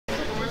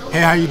Hey,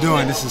 how you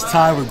doing? This is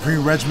Ty with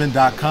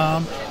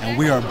GreenRegimen.com, and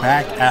we are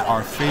back at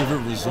our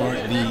favorite resort,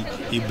 the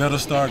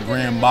Iberostar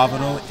Grand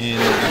Bavaro in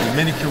the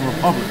Dominican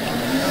Republic.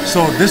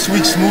 So this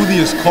week's smoothie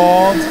is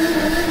called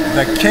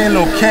the Que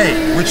Lo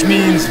Que, which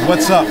means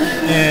what's up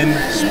in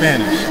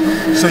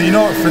Spanish. So you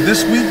know what, for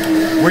this week,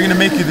 we're gonna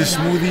make you this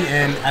smoothie,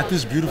 and at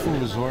this beautiful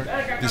resort,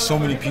 there's so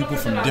many people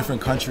from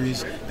different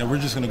countries that we're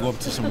just gonna go up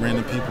to some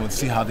random people and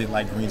see how they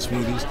like green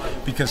smoothies.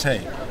 Because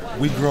hey,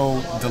 we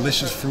grow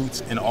delicious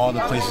fruits in all the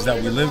places that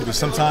we live, but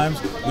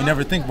sometimes we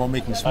never think about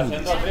making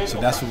smoothies.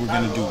 So that's what we're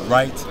gonna do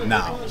right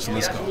now. So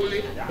let's go.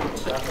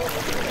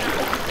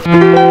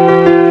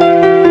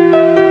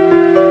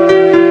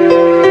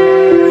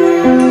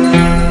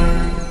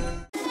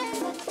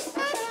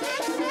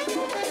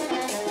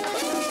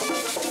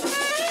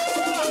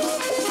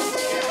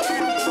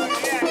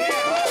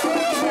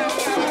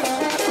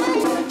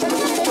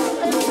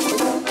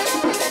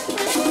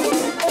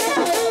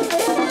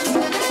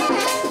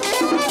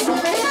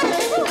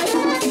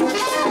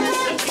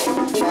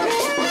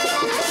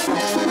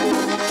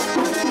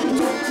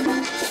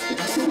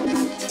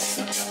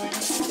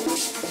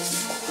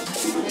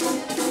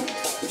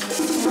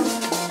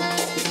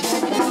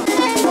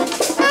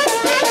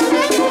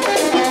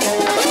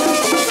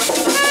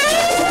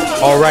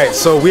 All right,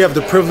 so we have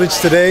the privilege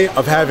today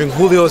of having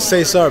Julio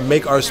Cesar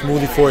make our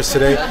smoothie for us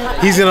today.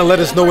 He's gonna let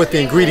us know what the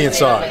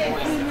ingredients are.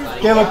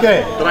 ¿Qué lo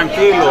que?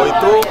 Tranquilo, ¿y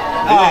tú?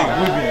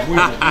 Muy bien, muy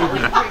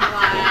bien.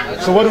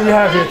 So what do we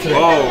have here today?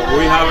 Oh,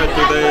 we have it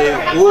today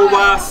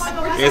uvas,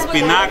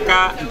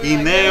 espinaca,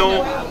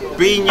 guineo,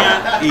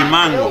 piña y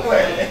mango.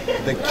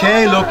 The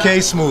Que Lo Que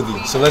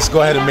smoothie. So let's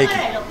go ahead and make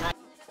it.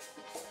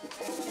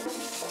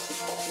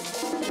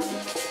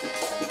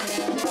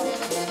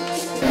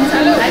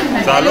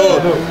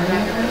 Salud.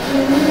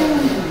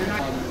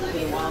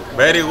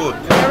 Very good.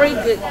 Very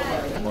good.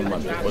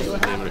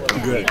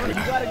 Good.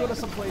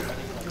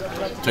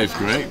 Tastes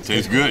great.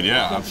 Tastes good.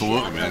 Yeah,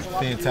 absolutely, man.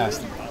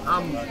 Fantastic.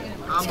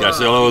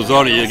 Scarcella,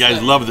 Arizona, you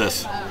guys love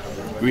this.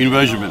 Green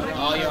Regimen.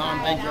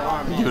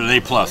 Give it an A+.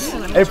 A+.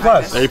 A+.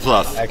 A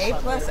plus,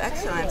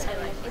 excellent.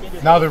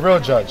 Now the real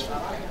judge.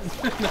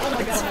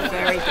 It's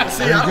very good.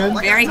 Very good?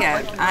 Very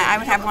good. I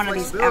would have one of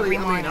these every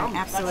morning.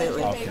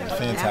 Absolutely. Okay,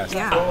 fantastic.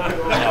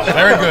 Yeah.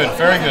 Very good,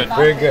 very good.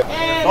 Very good.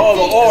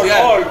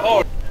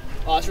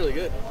 Oh, it's really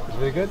good. It's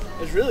really good?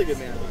 It's really good,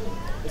 man.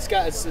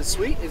 It's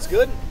sweet. It's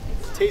good.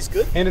 It tastes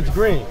good. And it's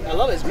green. I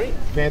love it. It's green.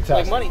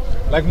 Fantastic. Like money.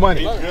 Like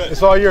money. Love it.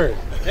 It's all yours.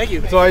 Thank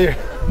you. It's all yours.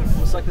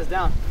 We'll suck this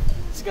down.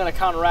 It's gonna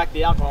counteract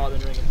the alcohol I've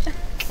been drinking.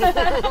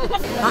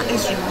 That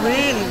is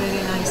really,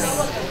 really nice.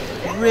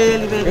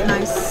 Really, really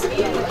nice.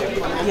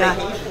 Yeah.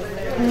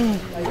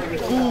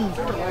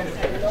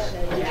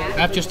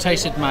 I've just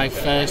tasted my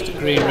first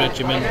Green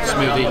Regimen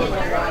smoothie.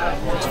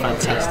 It's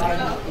fantastic.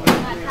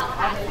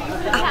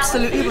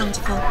 Absolutely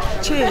wonderful.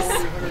 Cheers.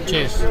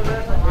 Cheers.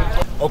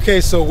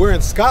 Okay, so we're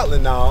in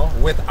Scotland now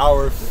with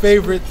our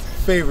favorite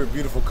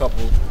beautiful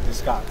couple in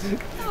Scotland.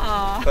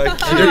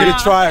 And they're gonna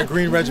try a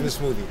Green Regimen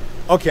smoothie.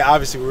 Okay,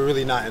 obviously we're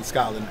really not in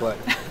Scotland, but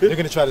they're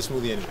gonna try the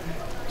smoothie anyway.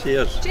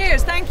 Cheers.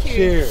 Cheers, thank you.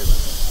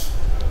 Cheers.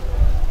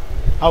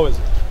 How is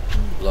it?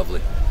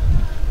 Lovely.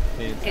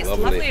 It's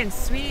lovely and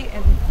sweet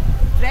and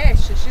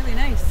fresh. It's really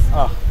nice.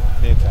 Ah,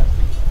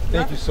 fantastic.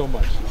 Thank you so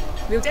much.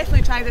 We'll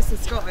definitely try this in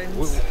Scotland.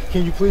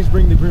 Can you please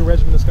bring the Green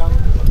Regimen to Scotland?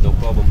 No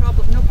problem. No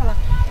problem.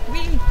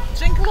 We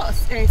drink a lot of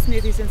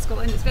smoothies in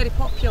Scotland. It's very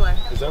popular.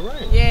 Is that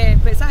right? Yeah,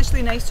 but it's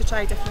actually nice to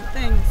try different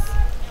things.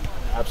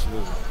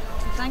 Absolutely.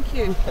 Thank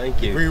you.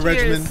 Thank you. Green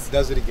Regimen Cheers.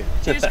 does it again.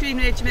 Cheers, Green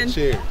Regimen.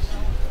 Cheers.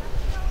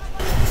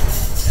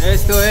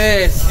 Esto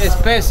es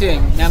Especie,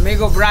 mi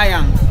amigo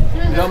Brian,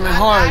 lo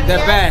mejor, the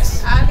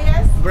best.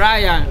 Alias?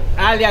 Brian,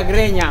 alias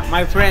Greña,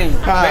 my friend,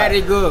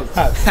 very good.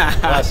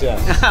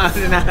 Gracias.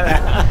 De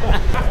nada.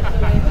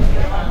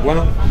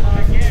 Bueno.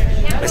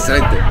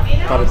 Excelente.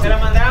 Para ti.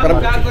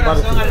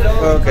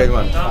 Okay,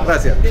 bueno.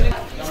 Gracias.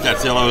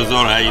 Scarcella,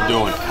 Arizona, how you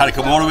doing? Had to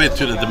come all the way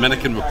to the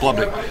Dominican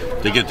Republic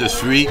to get this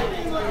sweet,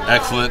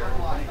 excellent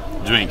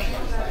drink.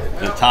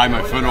 The Thai,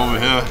 my friend over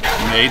here,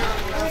 made,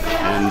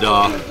 and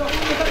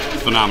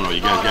it's phenomenal.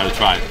 You guys got to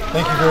try it.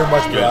 Thank you very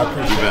much, bro. I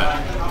appreciate You it.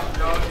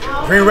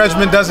 bet. Green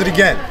Regimen does it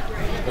again.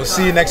 We'll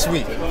see you next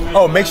week.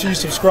 Oh, make sure you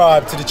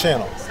subscribe to the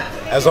channel.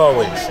 As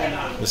always,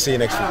 we'll see you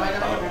next week.